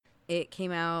It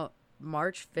came out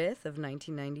March 5th of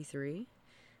 1993.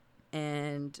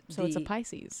 And so it's a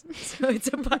Pisces. So it's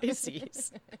a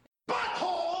Pisces.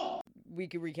 We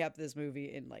could recap this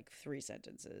movie in like 3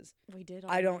 sentences. We did.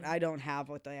 I don't have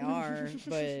what they are,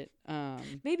 but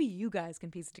maybe you guys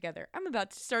can piece it together. I'm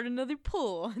about to start another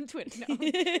poll on Twitter. No.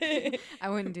 I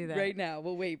wouldn't do that right now.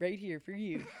 We'll wait right here for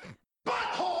you.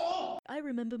 I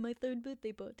remember my 3rd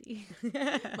birthday party.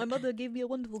 My mother gave me a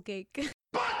wonderful cake.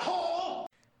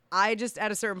 I just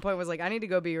at a certain point was like, I need to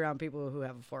go be around people who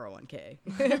have a 401k.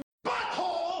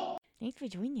 Thanks for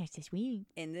joining us this week.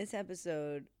 And this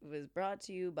episode was brought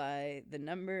to you by the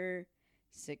number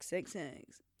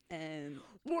 666. And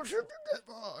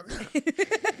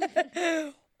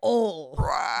oh,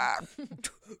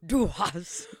 du hast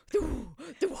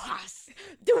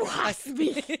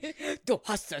mich, du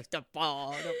hast es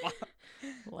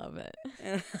Love it.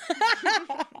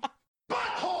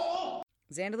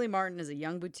 Xanderly Martin is a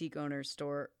young boutique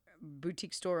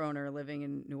store owner living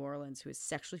in New Orleans who is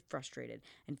sexually frustrated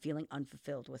and feeling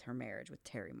unfulfilled with her marriage with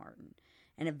Terry Martin,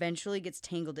 and eventually gets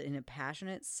tangled in a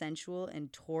passionate, sensual,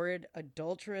 and torrid,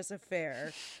 adulterous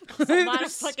affair. A lot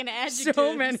of fucking adjectives.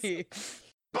 So many.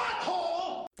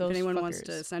 Those if anyone fuckers. wants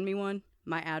to send me one,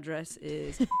 my address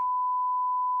is...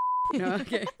 No,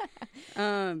 okay.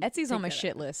 Etsy's on my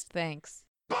shit list. Thanks.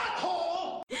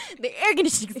 The air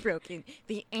conditioning's broken.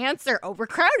 The ants are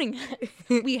overcrowding.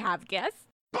 We have guests.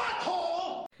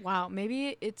 Wow,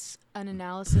 maybe it's an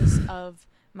analysis of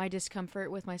my discomfort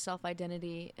with my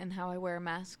self-identity and how I wear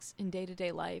masks in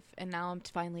day-to-day life, and now I'm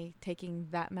finally taking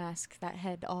that mask, that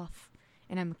head off,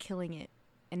 and I'm killing it.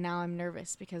 And now I'm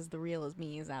nervous because the real is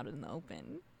me is out in the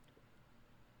open.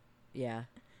 Yeah.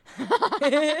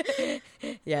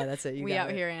 Yeah, that's it. We got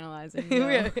out it. here analyzing.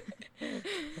 No.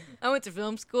 I went to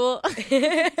film school.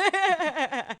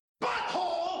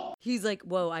 He's like,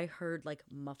 whoa, I heard like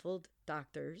muffled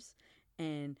doctors,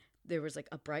 and there was like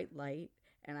a bright light,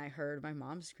 and I heard my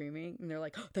mom screaming, and they're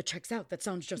like, oh, that checks out. That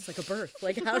sounds just like a birth.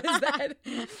 Like, how does that?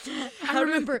 I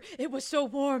remember it was so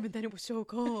warm and then it was so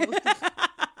cold.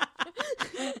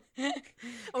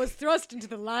 I was thrust into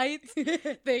the lights.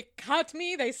 They cut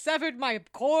me. They severed my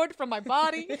cord from my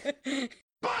body.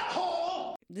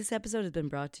 This episode has been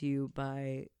brought to you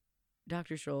by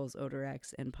Dr. Scholl's,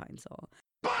 Odorex, and Pine Sol.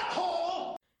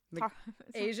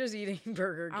 Asia's eating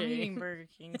Burger King. I'm eating Burger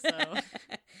King, so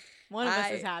one of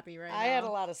us is happy right now. I had a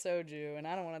lot of soju, and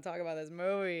I don't want to talk about this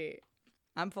movie.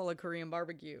 I'm full of Korean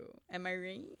barbecue. Am I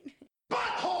right?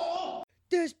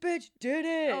 This bitch did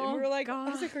it. Oh, and we were like, God.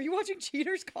 I was like, are you watching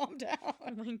Cheaters? Calm down.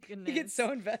 Oh my goodness. You get so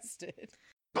invested.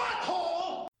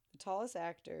 The tallest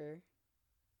actor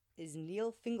is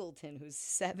Neil Fingleton, who's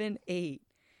 7'8".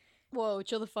 Whoa,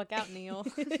 chill the fuck out, Neil.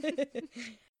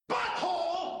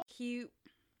 He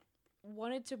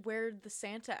wanted to wear the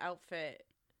Santa outfit.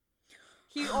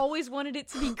 He always wanted it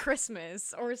to be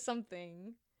Christmas or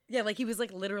something. Yeah, like he was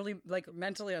like literally like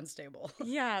mentally unstable.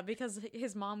 Yeah, because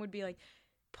his mom would be like,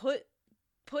 put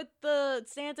the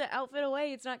Santa outfit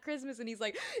away. It's not Christmas. And he's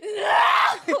like, no!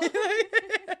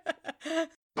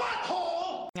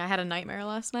 I had a nightmare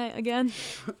last night again.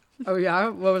 Oh, yeah?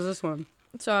 What was this one?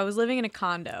 So I was living in a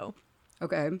condo.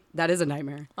 Okay, that is a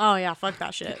nightmare. Oh, yeah, fuck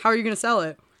that shit. How are you going to sell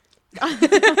it?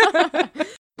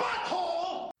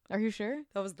 Are you sure?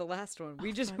 That was the last one.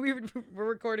 We're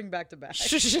recording back to back.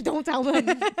 Shh, don't tell them.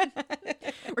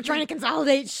 We're trying to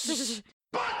consolidate. Shh.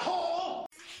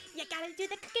 You gotta do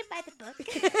the cooking by the book.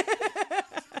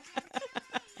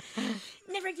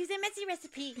 Never use a messy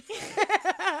recipe.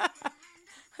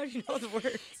 How do you know the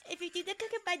words? If you do the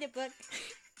cooking by the book.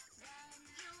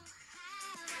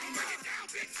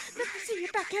 Let me see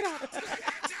you back it up.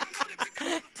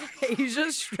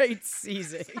 Asia straight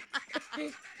seizing.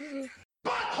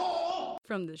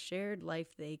 From the shared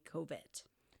life they covet.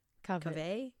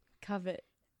 Covet. Covet?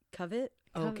 Covet?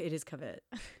 Oh, okay, it is covet.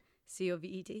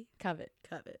 C-O-V-E-T? Covet.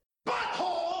 Covet.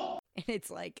 And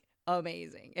it's like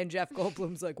amazing. And Jeff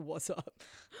Goldblum's like, what's up?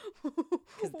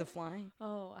 Because the flying.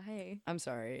 Oh, hey. I'm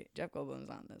sorry. Jeff Goldblum's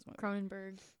on this one.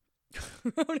 Cronenberg.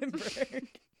 Cronenberg.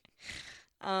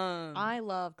 I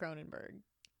love Cronenberg.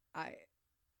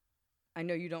 I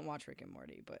know you don't watch Rick and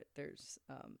Morty, but there's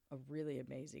a really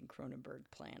amazing Cronenberg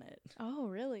planet. Oh,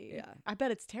 really? Yeah. I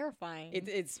bet it's terrifying.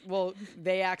 It's well,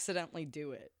 they accidentally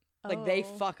do it. Like, they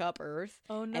fuck up Earth,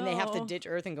 Oh, no. and they have to ditch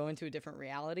Earth and go into a different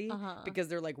reality Uh-huh. because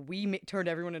they're like, we turned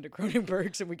everyone into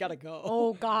Cronenbergs and we gotta go.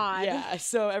 Oh, God. Yeah,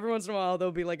 so every once in a while,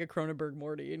 there'll be like a Cronenberg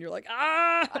Morty, and you're like,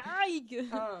 ah!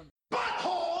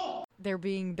 They're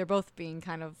both being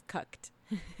kind of cucked.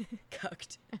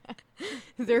 Cucked.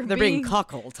 They're being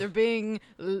cuckolded. They're being,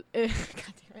 God damn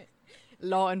it,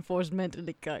 law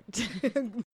enforcementally cucked.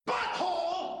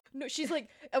 No, she's like,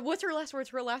 what's her last words?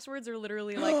 Her last words are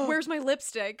literally like, "Where's my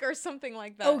lipstick?" or something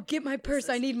like that. Oh, get my purse.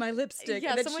 I need my lipstick. Yeah,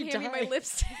 and then someone she hand me my died.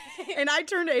 lipstick. And I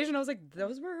turned to Asia and I was like,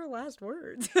 those were her last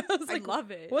words. I was like,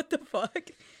 love it. What the fuck?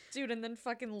 Dude, and then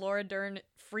fucking Laura Dern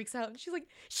freaks out and she's like,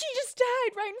 she just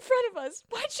died right in front of us.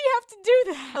 Why'd she have to do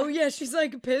that? Oh, yeah, she's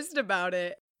like pissed about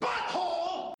it.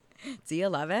 Do you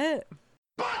love it?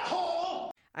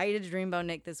 I had a dream about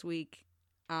Nick this week.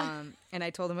 And I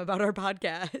told him about our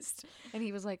podcast. And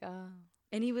he was like,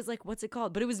 And he was like, what's it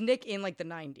called? But it was Nick in like the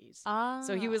 90s.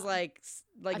 So he was like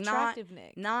attractive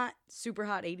Nick. Not super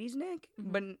hot 80s Nick,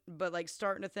 but like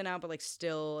starting to thin out, but like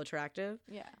still attractive.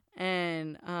 Yeah.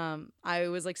 And I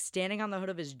was like standing on the hood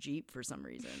of his Jeep for some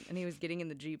reason. And he was getting in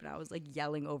the Jeep and I was like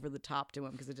yelling over the top to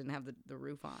him because it didn't have the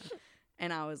roof on.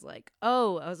 And I was like,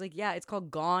 yeah, it's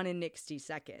called Gone in 60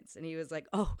 Seconds. And he was like,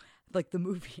 oh, like the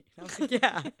movie. And I was like,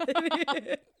 yeah.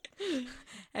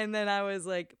 And then I was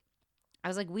like,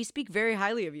 we speak very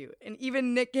highly of you. And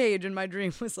even Nick Cage in my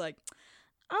dream was like,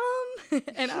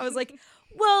 and I was like,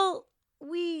 well,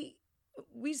 we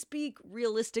speak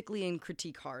realistically and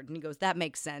critique hard. And he goes, that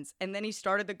makes sense. And then he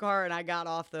started the car and I got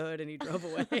off the hood and he drove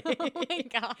away. Oh my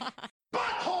God.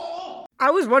 I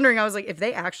was wondering, I was like, if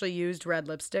they actually used red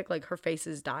lipstick, like her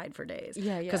faces died for days.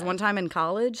 Yeah. Because one time in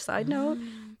college, side note,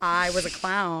 I was a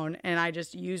clown and I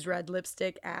just used red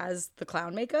lipstick as the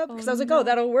clown makeup because I was like, oh,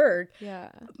 that'll work. Yeah.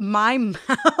 My mouth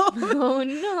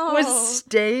was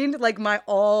stained. Like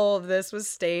all of this was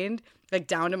stained, like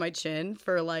down to my chin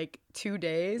for like 2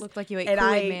 days. Looked like you ate and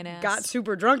Kool-Aid I mayonnaise. got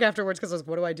super drunk afterwards because I was like,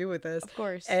 what do I do with this? Of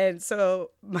course. And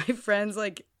so my friends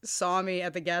like saw me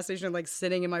at the gas station, like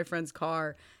sitting in my friend's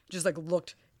car, just like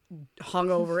looked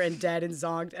hungover and dead and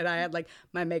zonked, and I had like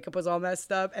my makeup was all messed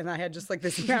up and I had just like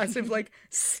this massive like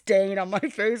stain on my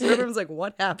face. And everyone's like,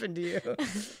 what happened to you?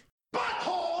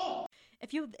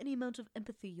 If you have any amount of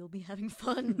empathy, you'll be having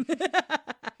fun.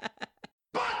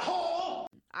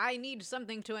 I need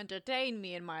something to entertain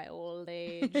me in my old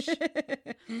age.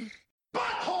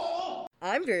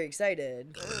 I'm very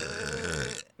excited.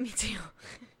 Me too.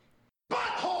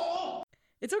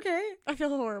 It's okay. I feel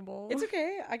horrible. It's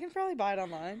okay. I can probably buy it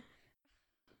online.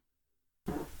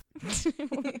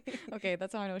 Okay,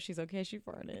 that's how I know she's okay. She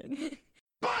farted.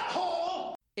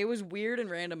 It was weird and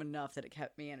random enough that it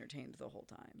kept me entertained the whole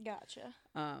time. Gotcha.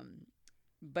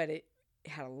 But it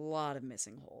had a lot of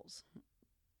missing holes.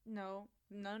 No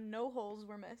holes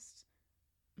were missed.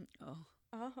 Oh.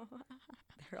 Oh.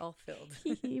 They're all filled.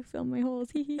 You filled my holes.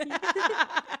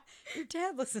 Your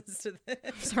dad listens to this.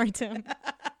 Sorry, Tim.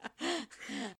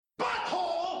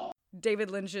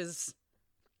 David Lynch's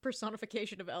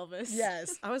personification of Elvis.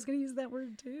 Yes. I was going to use that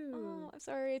word too. Oh, I'm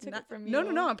sorry I took it from you.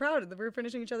 No. I'm proud that we're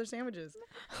finishing each other's sandwiches.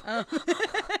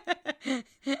 You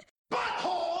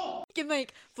can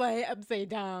like fly upside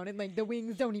down and like the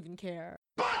wings don't even care.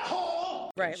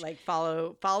 Right, like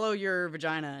follow your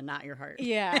vagina, not your heart.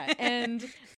 Yeah, and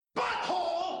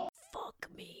fuck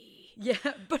me. Yeah,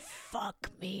 but fuck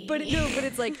me. But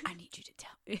it's like I need you to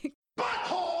tell me.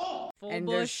 Full and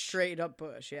bush. there's straight up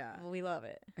bush, yeah. We love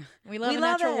it. We love a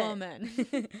natural woman.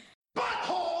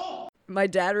 My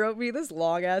dad wrote me this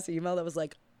long ass email that was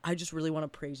like, I just really want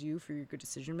to praise you for your good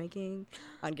decision making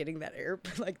on getting that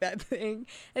like that thing.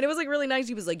 And it was like really nice.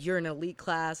 He was like, you're an elite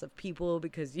class of people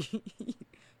because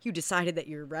you decided that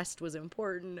your rest was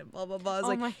important and blah, blah, blah. I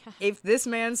was like, if this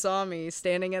man saw me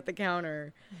standing at the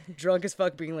counter, drunk as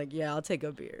fuck, being like, yeah, I'll take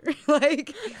a beer,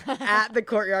 like at the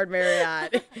Courtyard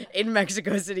Marriott in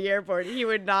Mexico City Airport, he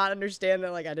would not understand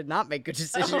that, like, I did not make good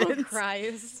decisions. Oh,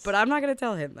 Christ. But I'm not going to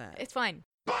tell him that. It's fine.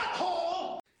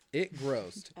 It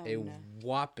grossed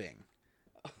whopping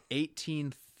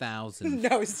 $18,000.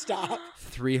 No, stop.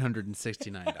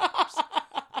 $369.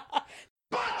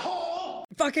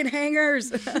 Fucking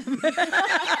hangers.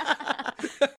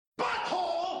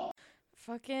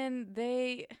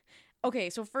 Okay,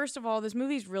 so first of all, this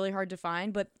movie's really hard to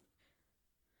find, but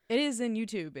it is in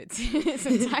YouTube. Its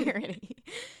entirety.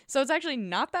 So it's actually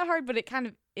not that hard, but it kind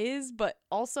of is. But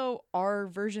also our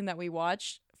version that we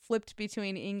watched flipped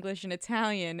between English and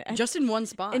Italian. Just in one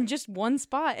spot. In just one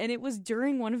spot. And it was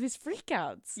during one of his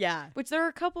freakouts. Yeah. Which there are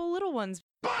a couple little ones.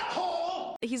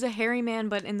 He's a hairy man,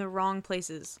 but in the wrong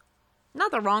places.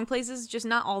 Not the wrong places, just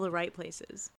not all the right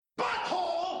places.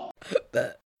 Shall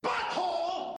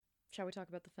we talk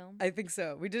about the film? I think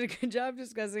so. We did a good job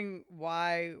discussing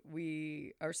why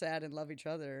we are sad and love each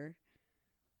other.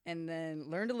 And then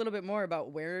learned a little bit more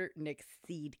about where Nick's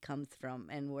seed comes from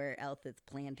and where Elf is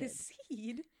planted. His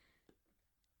seed?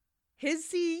 His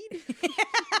seed?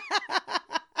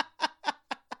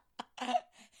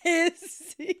 His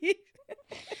seed?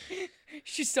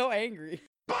 She's so angry.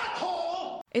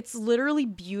 It's literally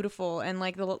beautiful, and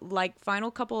like the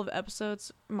final couple of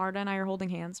episodes, Marta and I are holding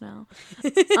hands now.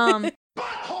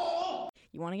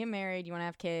 You want to get married, you want to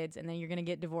have kids, and then you're gonna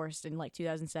get divorced in like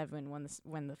 2007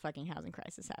 when the fucking housing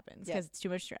crisis happens because it's too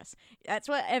much stress. That's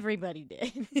what everybody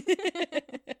did.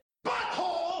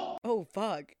 Oh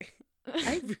fuck!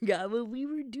 I forgot what we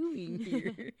were doing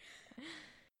here.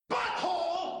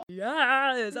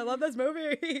 Yes, I love this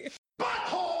movie.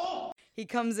 He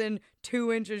comes in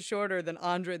 2 inches shorter than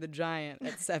Andre the Giant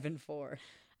at 7'4".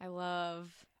 I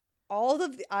love all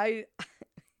of the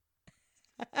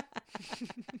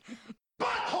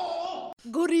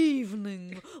Good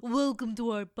evening. Welcome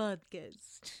to our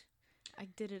podcast. I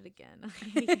did it again. I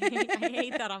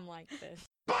hate that I'm like this.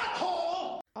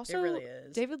 Also, it really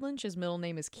is. David Lynch's middle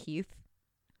name is Keith.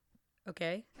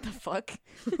 Okay. The fuck?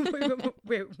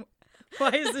 wait.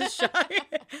 Why is this shy?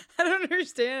 I don't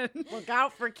understand. Look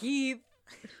out for Keith.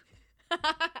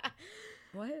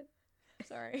 What?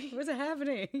 Sorry. What's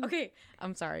happening? Okay,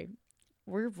 I'm sorry.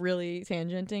 We're really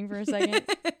tangenting for a second.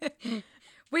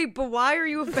 Wait, but why are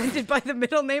you offended by the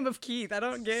middle name of Keith? I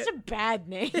don't get. It's a bad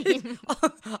name.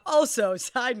 Also,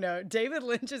 side note, David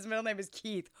Lynch's middle name is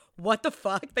Keith. What the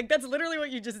fuck? Like, that's literally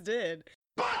what you just did.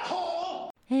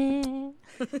 Don't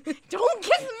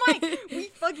kiss the mic. We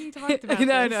fucking talked about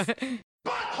this.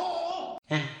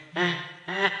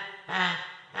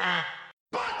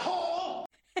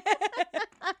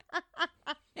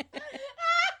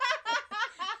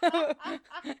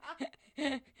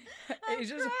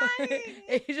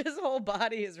 Asia's whole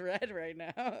body is red right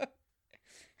now.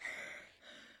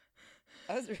 That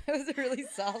was a really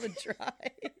solid try.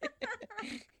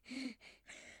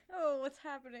 Oh, what's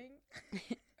happening? Are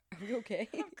we okay?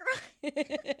 I'm crying.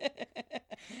 Okay.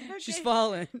 She's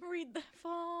falling. Read the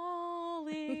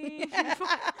falling.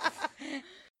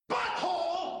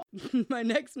 My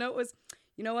next note was,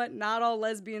 you know what? Not all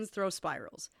lesbians throw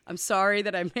spirals. I'm sorry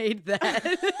that I made that.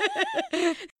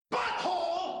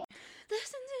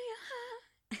 Listen to your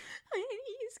heart when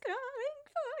he's crying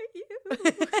for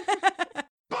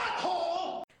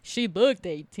you. She looked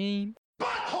 18.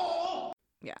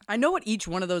 Yeah. I know what each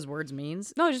one of those words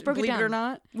means. No, I just broke it down. Believe it or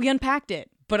not. We unpacked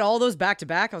it. But all those back to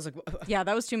back, I was like... Yeah,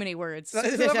 that was too many words.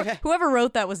 Whoever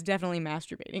wrote that was definitely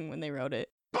masturbating when they wrote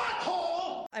it.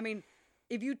 I mean,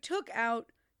 if you took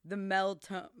out the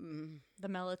melatonin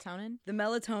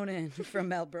from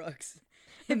Mel Brooks.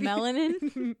 The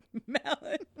melanin?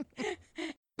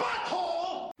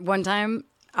 One time,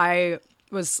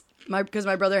 because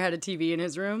my brother had a TV in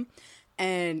his room,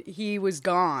 and he was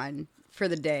gone for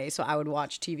the day, so I would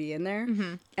watch TV in there.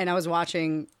 Mm-hmm. And I was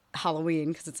watching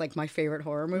Halloween, because it's like my favorite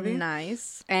horror movie.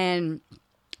 Nice. And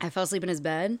I fell asleep in his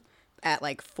bed at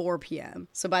like 4 p.m.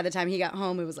 So by the time he got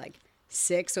home, it was like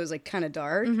 6, so it was like kind of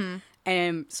dark. Mm-hmm.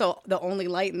 And so the only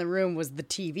light in the room was the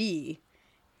TV.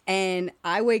 And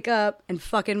I wake up and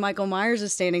fucking Michael Myers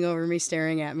is standing over me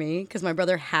staring at me because my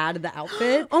brother had the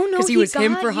outfit. Oh no, because he was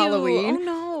him for you. Halloween. Oh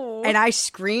no. And I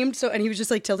screamed and he was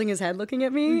just like tilting his head looking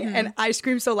at me. Mm-hmm. And I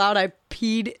screamed so loud I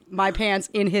peed my pants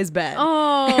in his bed.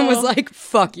 Oh. And was like,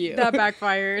 fuck you. That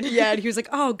backfired. Yeah, and he was like,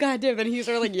 oh goddamn. And he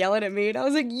started like yelling at me. And I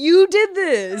was like, you did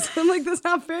this. I'm like, that's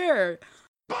not fair.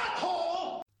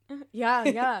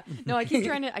 Yeah. No, I keep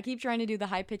trying to do the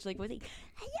high pitch like what's he?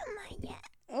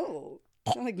 Oh.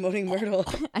 It's not like Moaning Myrtle.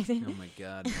 I think. Oh my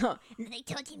god. And then I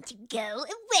told him to go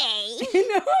away.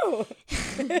 No.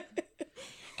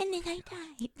 And then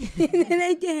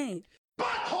I died.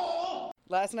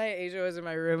 Last night, Asia was in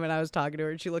my room and I was talking to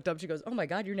her and she looked up. She goes, oh my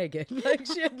God, you're naked. Like,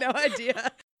 she had no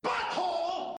idea.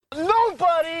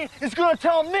 Nobody is going to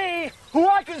tell me who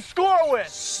I can score with.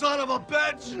 Son of a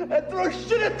bitch! And throw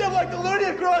shit at them like the loony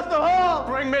across the hall.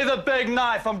 Bring me the big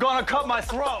knife. I'm going to cut my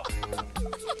throat.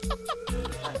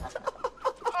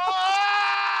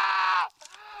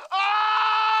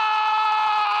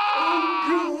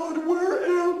 Oh God, where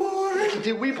am I?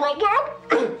 Did we break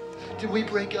up? Did we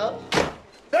break up?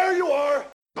 There you are!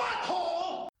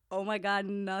 Oh my God,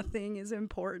 nothing is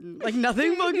important. Like,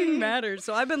 nothing fucking matters.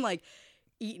 So I've been like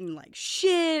eating like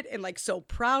shit and like so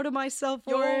proud of myself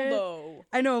for it.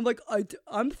 I know, I'm like,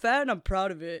 I'm fat and I'm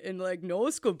proud of it. And like,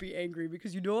 Noah's gonna be angry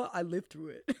because you know what? I lived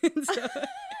through it. So,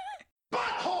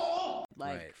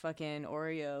 like Right. fucking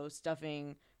Oreo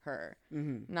stuffing her.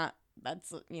 mm-hmm. Not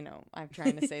that's I'm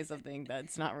trying to say something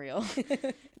that's not real.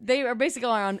 They are basically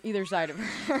on either side of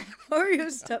her.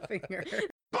 Oreo stuffing her.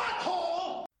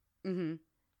 Mm-hmm.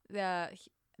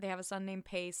 They have a son named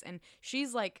Pace, and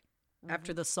she's like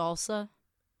After the salsa.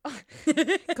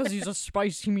 because he's a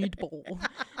spicy meatball.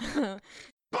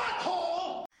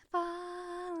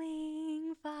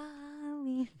 Falling.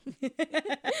 Bye.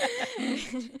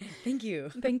 Thank you.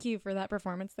 Thank you for that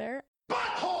performance there.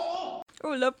 Oh,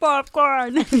 the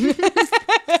popcorn.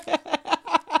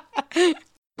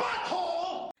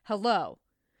 Hello.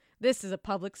 This is a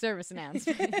public service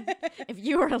announcement. If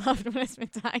you or a loved one has been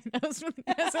diagnosed with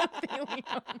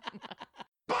mesothelioma.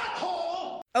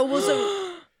 Oh, well,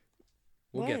 so...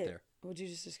 We'll get there. What'd you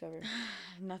just discover?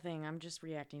 Nothing. I'm just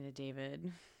reacting to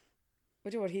David.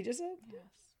 What he just said? Yes.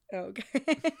 Oh, okay.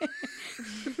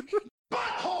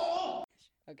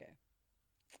 Okay.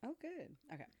 Oh, good.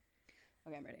 Okay.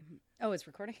 Okay, I'm ready. Oh, it's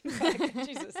recording?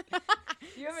 Jesus.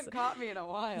 You haven't caught me in a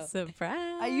while.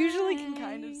 Surprise. I usually can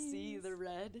kind of see the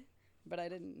red, but I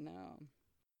didn't know.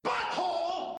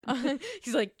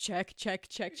 He's like, check.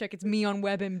 It's me on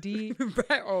WebMD.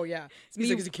 Right. Oh, yeah. It's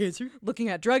me. Is it cancer? Looking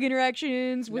at drug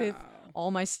interactions with all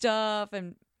my stuff.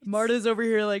 And Marta's over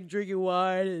here, like, drinking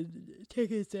wine and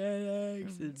taking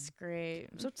Xanax. It's great.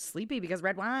 I'm so sleepy because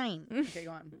red wine. Okay,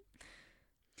 go on.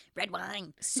 Red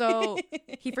wine. So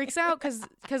he freaks out because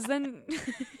then...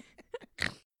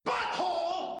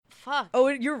 Fuck. Oh,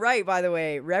 you're right, by the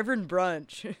way. Reverend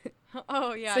Brunch.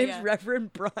 Oh, yeah, His name's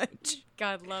Reverend Brunch.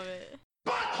 God, love it.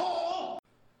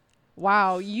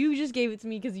 Wow, you just gave it to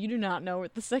me because you do not know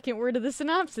what the second word of the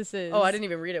synopsis is. Oh, I didn't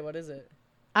even read it. What is it?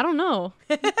 I don't know.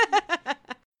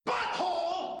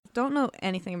 Don't know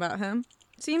anything about him.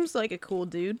 Seems like a cool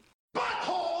dude.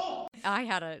 I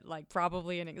had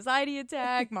probably an anxiety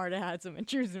attack. Marta had some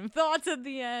intrusive thoughts at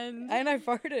the end. And I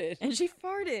farted. And she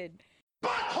farted.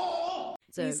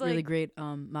 It's a really great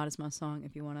Modest Mouse song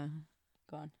if you want to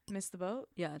go on. Miss the boat?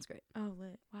 Yeah, it's great. Oh,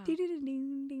 lit. Wow.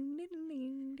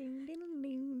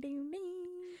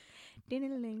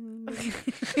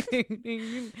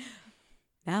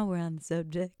 Now we're on the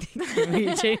subject.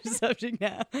 We change the subject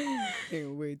now.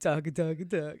 We talk. All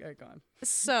right, go on.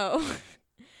 So,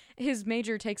 his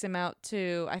major takes him out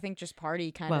to, I think, just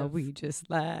party kind of. While we just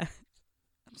laugh.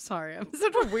 I'm sorry, I'm in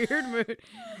such a weird mood.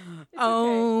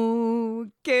 Oh,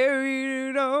 carry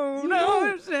it on.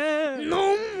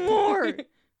 No more.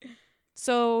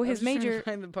 So his I was major. trying to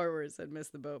find the part where it said "miss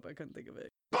the boat," but I couldn't think of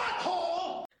it.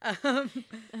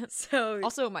 So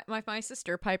also, my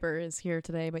sister Piper is here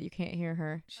today, but you can't hear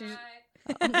her. She's.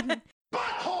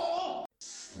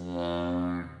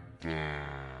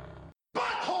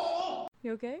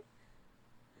 You okay?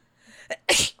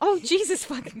 Oh, Jesus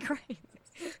fucking Christ.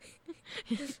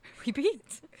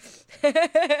 Repeat.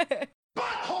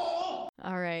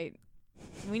 All right.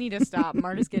 We need to stop.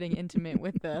 Marta's getting intimate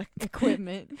with the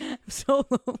equipment. I'm so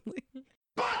lonely.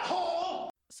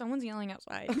 Someone's yelling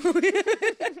outside.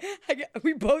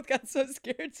 We both got so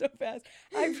scared so fast.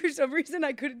 For some reason,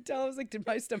 I couldn't tell. I was like, did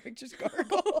my stomach just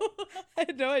gargle? I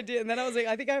had no idea. And then I was like,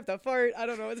 I think I have to fart. I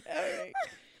don't know what's happening.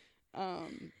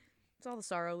 It's all the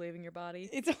sorrow leaving your body.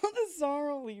 It's all the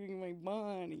sorrow leaving my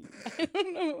body. I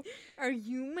don't know. Are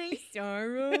you my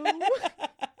sorrow?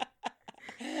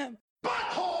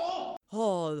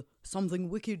 Oh, something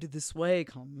wicked this way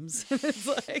comes. It's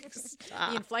like,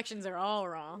 stop. The inflections are all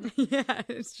wrong. Yeah,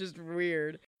 it's just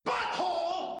weird.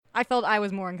 I felt I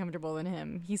was more uncomfortable than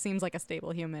him. He seems like a stable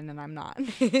human, and I'm not.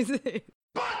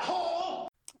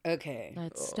 Okay.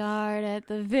 Let's start at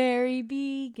the very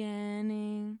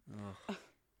beginning.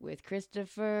 With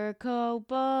Christopher Coppola.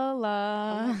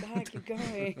 Oh my God, keep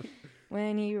going.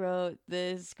 When he wrote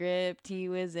the script, he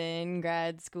was in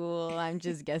grad school. I'm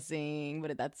just guessing,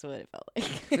 but that's what it felt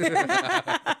like.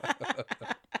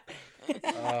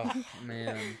 Oh,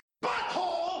 man.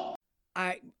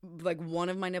 One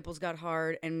of my nipples got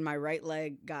hard and my right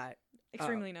leg got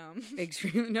Extremely numb.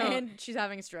 Extremely numb. And she's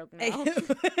having a stroke now.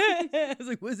 I was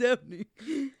like, what's happening?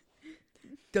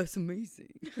 That's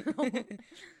amazing.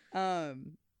 Oh,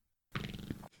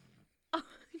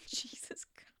 Jesus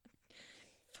God.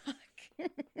 Fuck.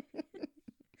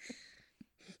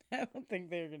 I don't think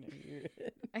they're going to hear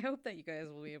it. I hope that you guys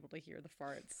will be able to hear the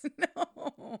farts.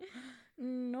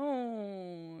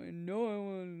 No, it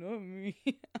will love me.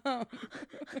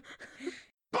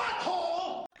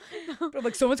 But I'm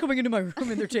like, someone's coming into my room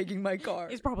and they're taking my car.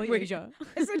 It's probably Asia.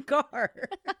 It's a car.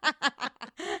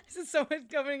 I said, someone's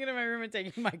coming into my room and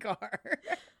taking my car.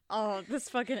 Oh, this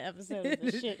fucking episode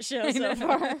is a shit show so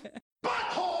far.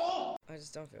 I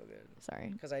just don't feel good. Sorry.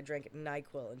 Because I drank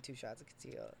NyQuil and 2 shots of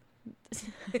Catilla.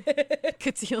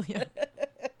 Catilia.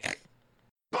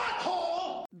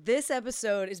 This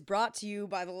episode is brought to you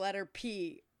by the letter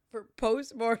P for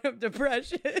postmortem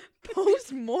depression.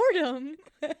 Postmortem?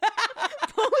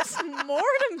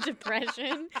 Postmortem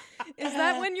depression? Is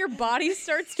that when your body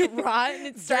starts to rot and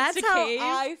it starts to cave? That's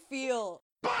how I feel.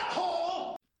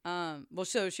 Well,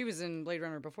 so she was in Blade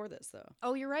Runner before this, though.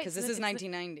 Oh, you're right. Because this is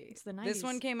 1990. It's the 90s. This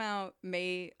one came out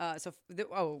May.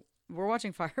 We're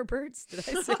watching Firebirds. Did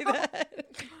I say that?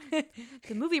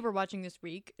 The movie we're watching this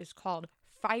week is called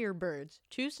Firebirds.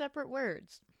 2 separate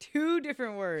words. 2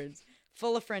 different words,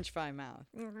 full of French fry mouth.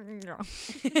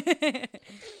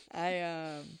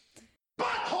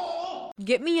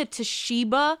 Get me a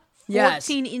Toshiba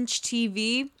 14-inch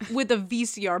TV with a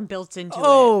VCR built into it.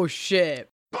 Oh shit!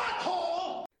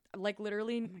 Like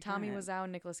literally, Tommy God. Wiseau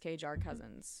and Nicolas Cage are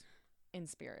cousins in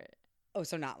spirit. Oh,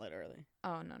 so not literally.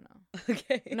 Oh no.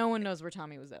 Okay. No one knows where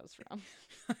Tommy Wiseau's from.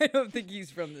 I don't think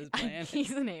he's from this planet.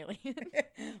 He's an alien.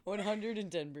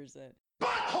 110%.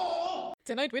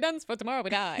 Tonight we dance, for tomorrow we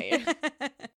die.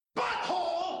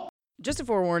 Just a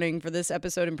forewarning for this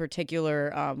episode in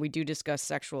particular, we do discuss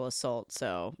sexual assault,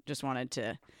 so just wanted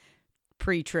to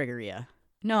pre-trigger you.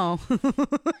 No.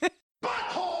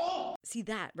 See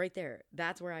that right there?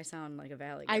 That's where I sound like a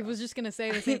valley girl. I was just gonna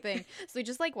say the same thing. So we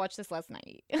just like watched this last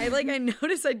night. I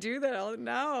notice I do that all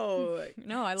no.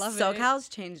 No, I love it. SoCal's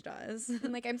changed us.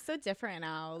 And like I'm so different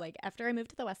now. Like after I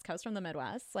moved to the West Coast from the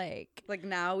Midwest, like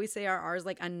now we say our R's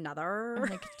like another. I'm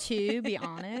like to be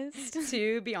honest.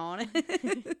 To be honest.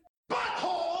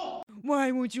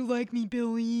 Why won't you like me,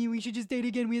 Billy? We should just date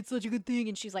again. We had such a good thing.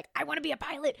 And she's like, I want to be a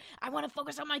pilot. I want to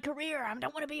focus on my career. I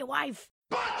don't want to be a wife.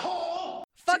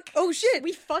 Fuck. Oh shit.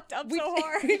 We fucked up so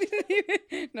hard.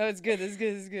 No, it's good. It's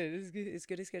good. It's good. It's good. It's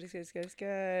good. It's good. It's good. It's good. It's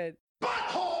good.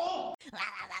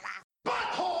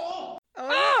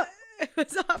 Oh, it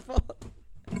was awful.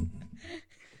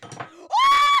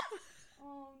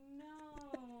 Oh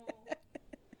no.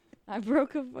 I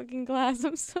broke a fucking glass.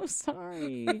 I'm so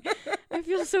sorry. I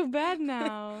feel so bad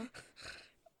now.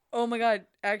 Oh my god.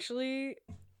 Actually,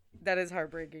 that is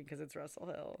heartbreaking because it's Russell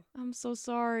Hill. I'm so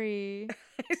sorry.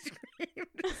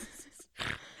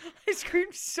 I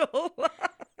screamed so loud.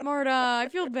 Marta, I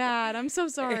feel bad. I'm so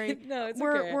sorry. No, it's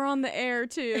we're okay. We're on the air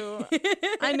too.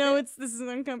 I know this is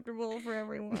uncomfortable for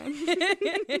everyone.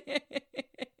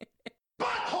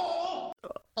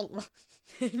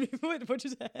 What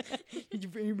just happened?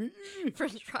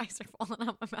 French fries are falling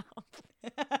out my mouth.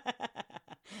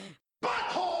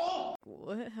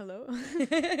 What? Hello?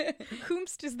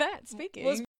 Whomst is that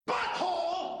speaking?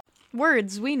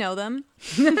 Words, we know them.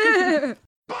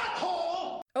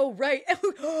 Oh right.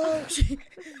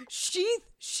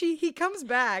 He comes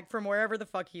back from wherever the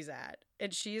fuck he's at,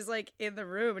 and she's like in the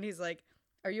room, and he's like,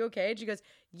 "Are you okay?" And she goes,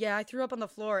 "Yeah, I threw up on the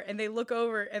floor." And they look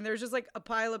over, and there's just like a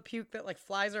pile of puke that like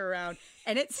flies her around,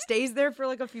 and it stays there for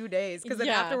like a few days. Because then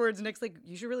afterwards, Nick's like,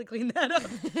 "You should really clean that up."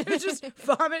 It was just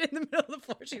vomit in the middle of the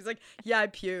floor. She's like, "Yeah, I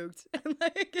puked," and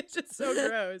like it's just so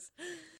gross.